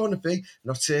from Thornaby.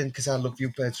 Not saying because I love you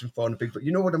birds from Thornaby, but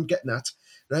you know what I'm getting at,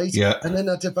 right? Yeah. And then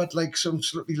I'd have had like some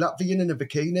slutty Latvian in a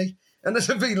bikini, and I'd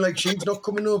have been like, she's not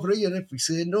coming over here if we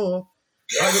say no.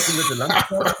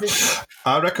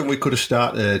 I reckon we could have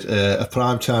started a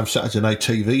primetime Saturday night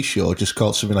TV show just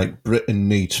called something like Britain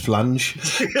Needs Flange.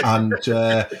 And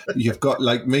you've got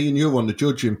like me and you on the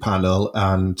judging panel.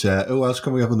 And who else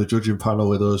can we have on the judging panel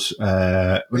with us?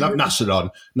 We'll have Nasser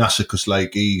on. Nasser, because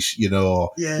like he's, you know,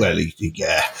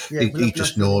 he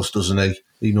just knows, doesn't he?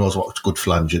 He knows what's good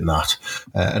flange in that.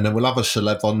 And then we'll have a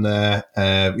celeb on there,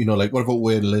 you know, like, what about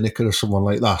Wayne Lineker or someone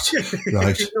like that?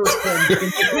 Right.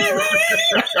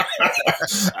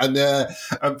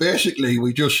 And basically,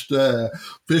 we just,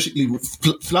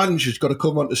 Flange has got to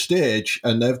come onto stage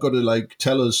and they've got to, like,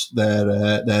 tell us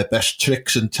their best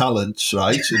tricks and talents,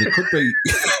 right? And it could be...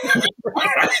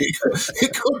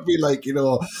 it could be like, you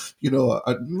know,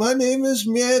 my name is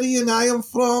Mary and I am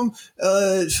from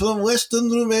Western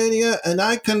Romania and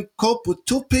I can cope with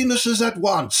two penises at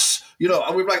once. You know,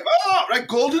 and we're like, oh, right,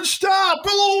 Golden Star,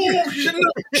 boom,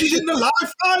 she's in the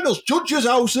live finals, judges'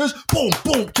 houses,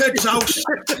 boom, Ted's house. You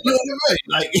know what I mean?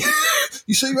 Like,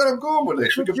 you see where I'm going with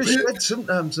this? We can just shed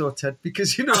sometimes, though, Ted,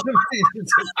 because you know what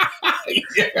I mean?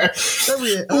 Yeah.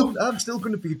 Sorry, I'm still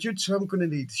going to be a judge, so I'm going to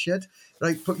need a shed.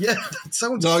 Right, but yeah, that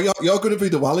sounds... No, you're going to be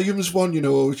the Walliams one, you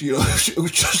know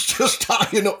just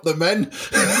tying up the men.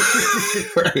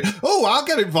 Oh, I'll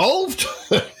get involved.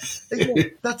 Yeah,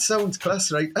 that sounds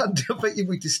class, right? And I bet you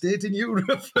we'd have stayed in Europe.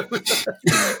 Not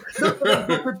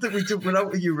that we don't run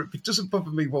out of Europe. It doesn't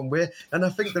bother me one way. And I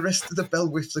think the rest of the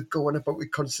bellwiths that go on about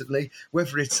it constantly,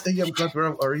 whether it's, hey, I'm glad we're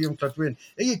out, or hey, I'm glad we're in.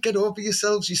 Hey, get over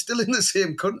yourselves. You're still in the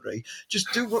same country.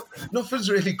 Just do what... Nothing's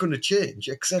really going to change,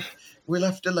 except we'll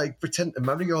have to, like, pretend to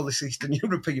marry all this Eastern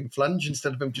European flange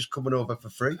instead of him just coming over for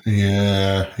free.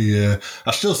 Yeah.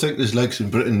 I still think there's legs in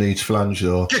Britain Needs Flange,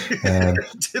 though. I'm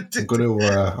going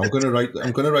to write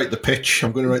the pitch.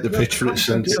 I'm going to write the pitch for it.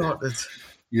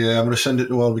 Yeah, I'm going to send it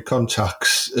to all my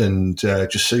contacts and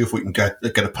just see if we can get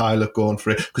a pilot going for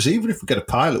it. Because even if we get a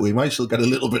pilot, we might still get a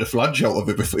little bit of flange out of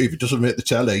it if it doesn't make the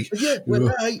telly. Yeah,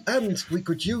 and we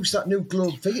could use that new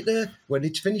Globe Theatre when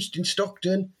it's finished in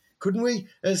Stockton, couldn't we?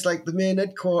 As like the main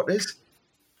headquarters.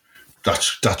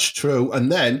 That's true.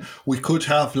 And then we could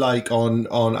have like on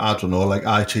I don't know, like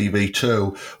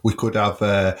ITV2, we could have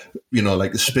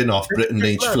like the spin-off Britain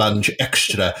Needs Flange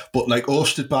Extra, but like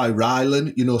hosted by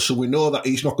Rylan, so we know that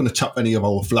he's not going to tap any of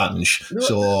our flange. No.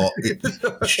 So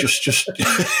it's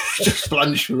just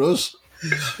flange for us.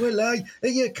 Well,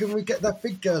 can we get that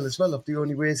big girl as well of The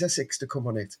Only Way Is Essex to come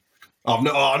on it? I'm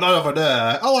not over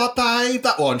there. Oh, babe,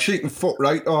 that one. She can fuck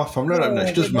right off. I'm not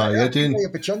next, does my head in. I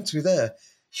have a chance with her.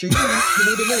 You know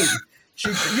what I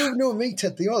mean? You know me,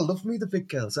 Ted. They all love me, the big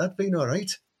girls. I've been all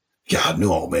right. Yeah, I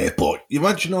know, mate, but you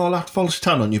imagine all that false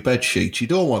tan on your bed sheet. You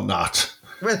don't want that.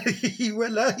 Well,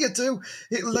 you do.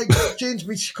 It'll change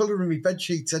me colour in my bed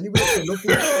sheets anyway.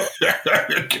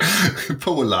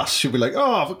 Poor lass. She'll be like,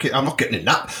 oh, I'm not getting in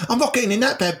that. I'm not getting in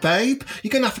that bed, babe. You're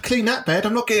going to have to clean that bed.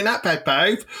 I'm not getting that bed,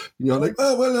 babe. And you're like,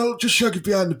 oh, well, I'll just shug it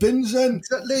behind the bins then.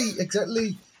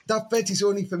 Exactly. That bed is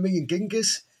only for me and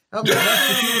Genghis. I'm going to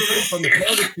have to on the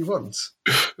floor if you want.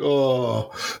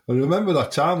 Oh, I remember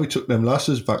that time we took them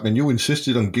lasses back and you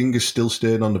insisted on Genghis still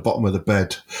staying on the bottom of the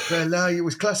bed. Well, it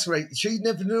was class, right? She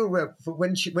never knew but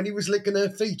when he was licking her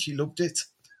feet, she loved it.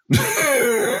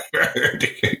 I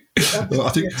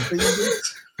think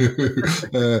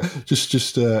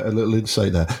just a little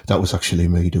insight there. That was actually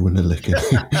me doing the licking.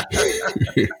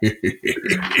 Yeah,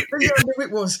 I knew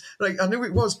it was. I knew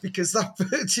it was because that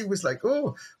Bertie was like,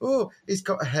 oh, he's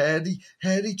got a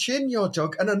hairy chin, your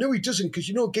dog. And I knew he doesn't because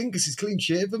Genghis is clean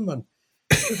shaven, man.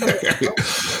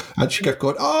 And she kept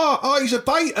going, oh, he's a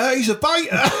biter.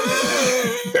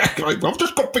 I've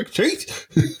just got big teeth.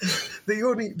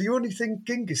 The only thing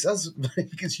Genghis has,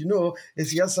 because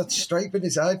is he has that stripe in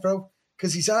his eyebrow.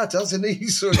 Because he's hard, hasn't he?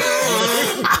 So,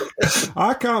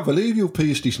 I can't believe you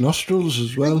pierced his nostrils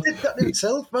as well. He did that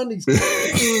himself, man. You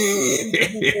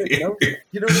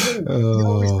know what I mean? He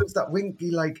always does that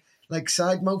winky, like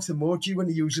side mouth emoji when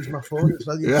he uses my phone as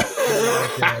well. He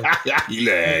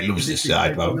loves the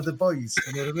side mouth. One of the boys,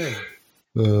 you know what I mean?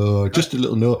 Just a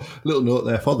little note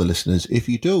there for the listeners. If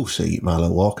you do see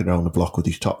Mallow walking around the block with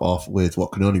his top off with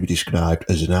what can only be described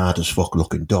as an hard as fuck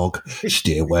looking dog,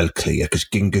 stay well clear because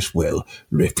Genghis will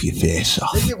rip your face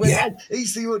off. He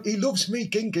loves me,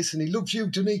 Genghis, and he loves you,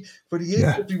 doesn't he? But he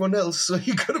hates everyone else, so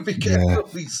you got to be careful.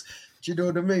 Do you know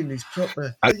what I mean? He's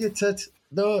proper. Ted?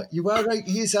 No, you are right.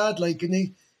 He is hard, isn't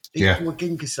he? He's more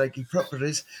Genghis, he proper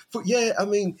is. But I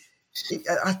mean,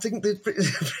 I think that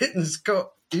Britain's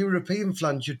got European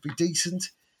flange should be decent.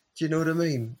 Do you know what I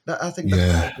mean? I think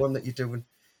that's the one that you're doing.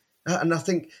 And I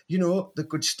think, they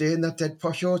could stay in that dead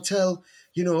posh hotel.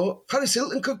 Paris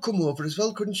Hilton could come over as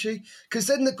well, couldn't she? Because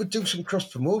then they could do some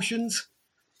cross-promotions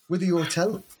with the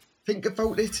hotel. Think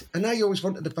about it. And I always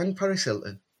wanted to bang Paris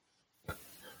Hilton.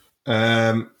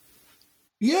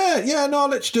 No,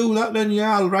 let's do that then.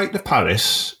 Yeah, I'll write to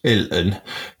Paris Hilton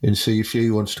and see if she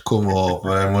wants to come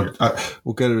over. And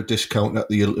we'll get her a discount at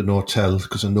the Hilton Hotel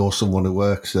because I know someone who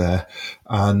works there.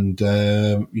 And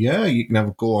you can have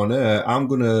a go on her. I'm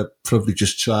going to probably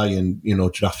just try and,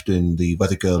 draft in the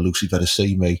weather girl, Lucy Better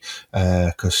See Me,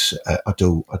 because I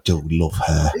do love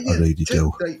her. I really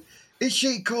do. Is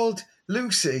she called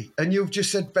Lucy and you've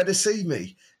just said Better See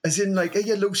Me? As in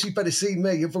Lucy Better See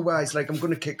Me, otherwise I'm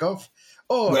going to kick off.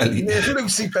 Oh, well,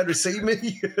 Lucy Better See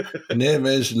Me. Her name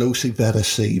is Lucy Better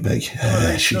See Me.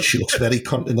 She looks very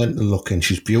continental looking.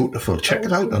 She's beautiful. Check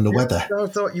it out on the weather. I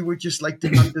thought you were just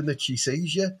demanding that she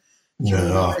sees you.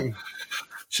 No.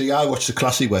 See, I watch the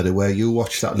classy weather where you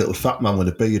watch that little fat man with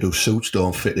a beard whose suits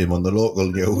don't fit him on the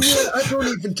local news. Yeah, I don't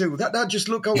even do that. I just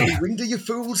look out the window, you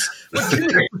fools. What do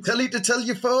you need to tell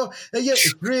you for?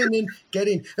 It's raining, get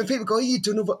in. And people go, you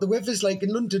don't know what the weather's like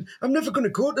in London. I'm never going to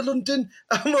go to London.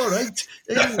 I'm all right.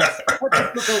 I just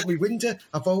look out my window.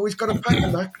 I've always got a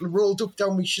pack rolled up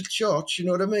down my shorts, you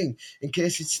know what I mean? In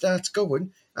case it starts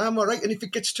going. I'm all right. And if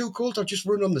it gets too cold, I'll just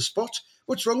run on the spot.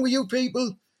 What's wrong with you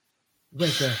people?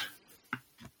 Weather.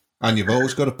 And you've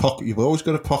always got a pocket. You've always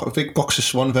got a big box of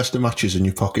Swan Vesta matches in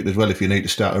your pocket as well if you need to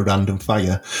start a random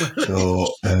fire. So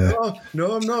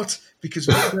no, I'm not because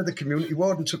the community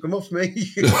warden took them off me.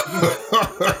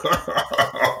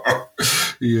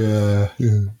 Yeah.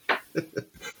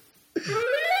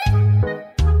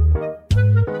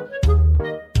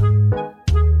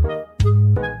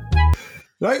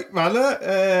 Right, Mala.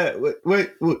 Where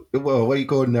are you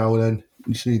going now? Then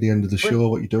it's near the end of the show.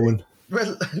 What are you doing?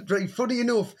 Well, right, funny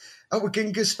enough, our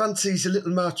Genghis fancies a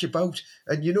little march about,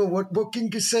 and you know what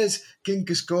Genghis says,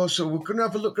 Genghis goes, so we're going to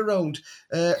have a look around,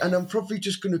 and I'm probably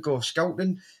just going to go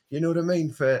scouting, you know what I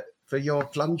mean, for your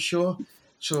planned show.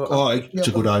 So it's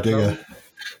a good idea.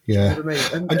 Yeah. You know what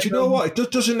I mean? And you know what?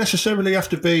 It doesn't necessarily have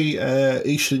to be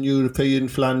Eastern European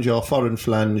flange or foreign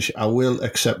flange. I will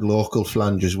accept local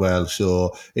flange as well.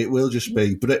 So it will just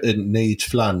be Britain needs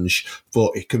flange,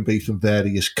 but it can be from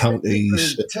various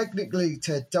counties. Technically,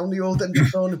 Ted, down the old end of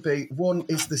Thornaby, one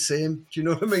is the same. Do you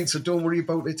know what I mean? So don't worry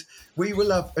about it. We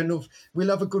will have enough. We'll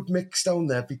have a good mix down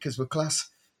there because we're class.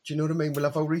 Do you know what I mean? We'll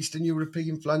have our Eastern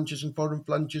European flanges and foreign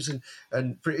flanges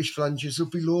and British flanges.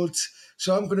 There'll be loads.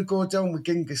 So I'm going to go down with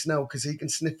Genghis now because he can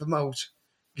sniff them out.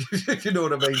 You know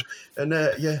what I mean? And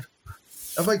yeah,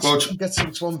 I might get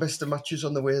some Swan Bester matches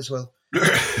on the way as well.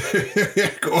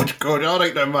 Good. All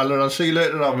right then, Mallory. I'll see you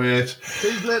later on, mate.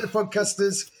 See you later,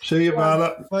 podcasters. See you,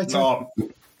 Mallory. Bye, Tom.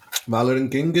 Mallory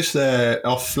and Genghis there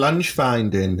off flange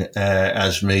finding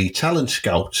as me talent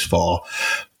scouts for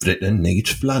Britain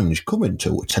Needs Flange coming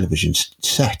to a television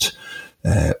set,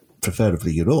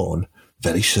 preferably your own,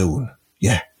 very soon.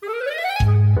 Yeah.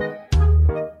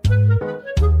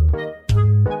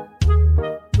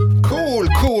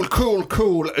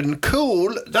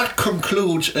 Cool. That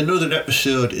concludes another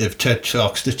episode of TED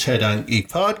Talks, the Ted Hankey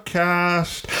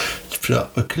podcast. It's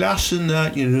proper class in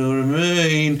that, you know what I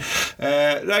mean?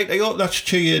 Right, I hope that's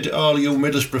cheered all you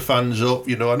Middlesbrough fans up.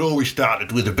 You know, I know we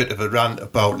started with a bit of a rant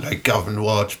about like Gavin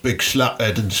Ward's big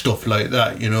slaphead and stuff like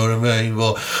that, you know what I mean?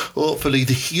 But hopefully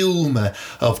the humour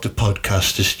of the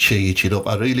podcast has cheered you up.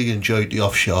 I really enjoyed the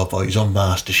Offshore Boys on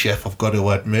MasterChef, I've got to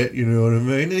admit, you know what I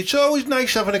mean? It's always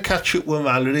nice having a catch up with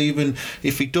Mallory, even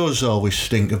if he does always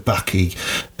stink of backy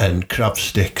and crab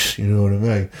sticks, you know what I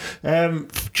mean?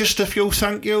 Just a few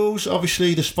thank yous.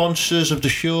 Obviously, the sponsors of the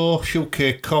show,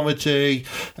 Showcake Comedy,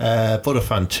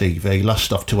 Butterfan TV, Last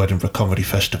Stop to Edinburgh Comedy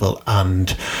Festival,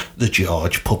 and the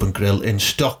George Pub and Grill in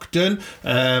Stockton.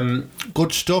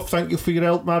 Good stuff. Thank you for your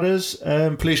help, Matters.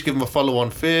 Please give them a follow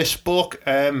on Facebook.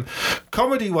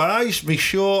 Comedy-wise, my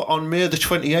show on May the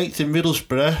 28th in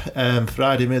Middlesbrough,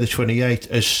 Friday, May the 28th,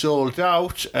 is sold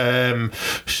out.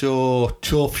 So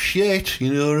tough shit,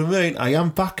 you know what I mean? I am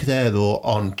back there though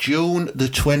on June the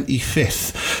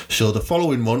 25th. So the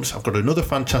following month I've got another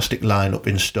fantastic lineup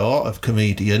in store of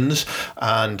comedians,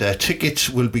 and tickets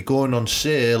will be going on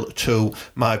sale to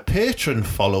my Patreon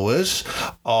followers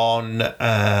on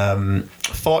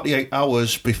 48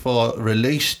 hours before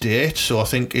release date. So I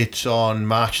think it's on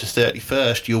March the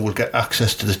 31st. You will get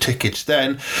access to the tickets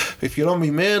then. If you're on my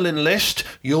mailing list,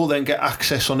 you'll then get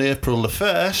access on April the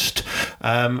 1st,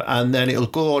 and then it'll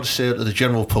go on sale to the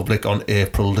general public on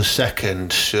April the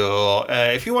 2nd. So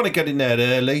if you want to get in there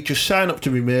early, just sign up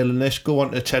to my mailing list. Go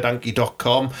on to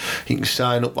tedhankey.com. You can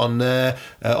sign up on there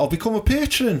or become a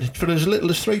patron for as little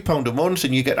as £3 a month,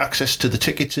 and you get access to the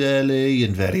tickets early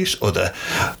and various other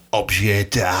objets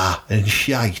d'art and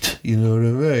shite, you know what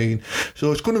I mean?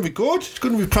 So it's going to be good. It's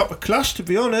going to be proper class, to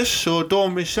be honest, so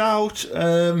don't miss out.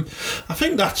 I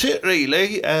think that's it,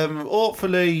 really.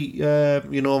 Hopefully,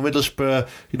 you know, Middlesbrough,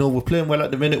 you know, we're playing well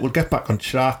at the minute. We'll get back on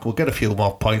track. We'll get a few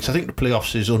more points. I think the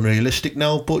playoffs is unrealistic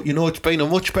now, but, you know, it's been a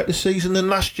much better season than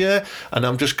last year, and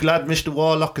I'm just glad Mr.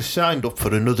 Warlock has signed up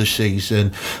for another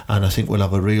season, and I think we'll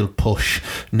have a real push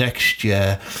next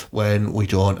year when we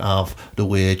don't have the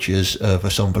wages of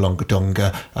Assombalongadonga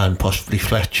and possibly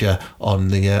Fletcher on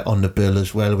the bill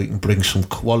as well. We can bring some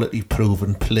quality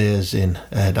proven players in.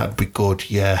 That'd be good,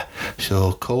 yeah.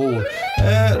 So cool.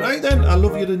 Right then, I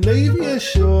love you and leave you.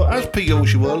 So as per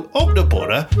usual, up the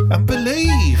borough and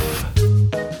believe.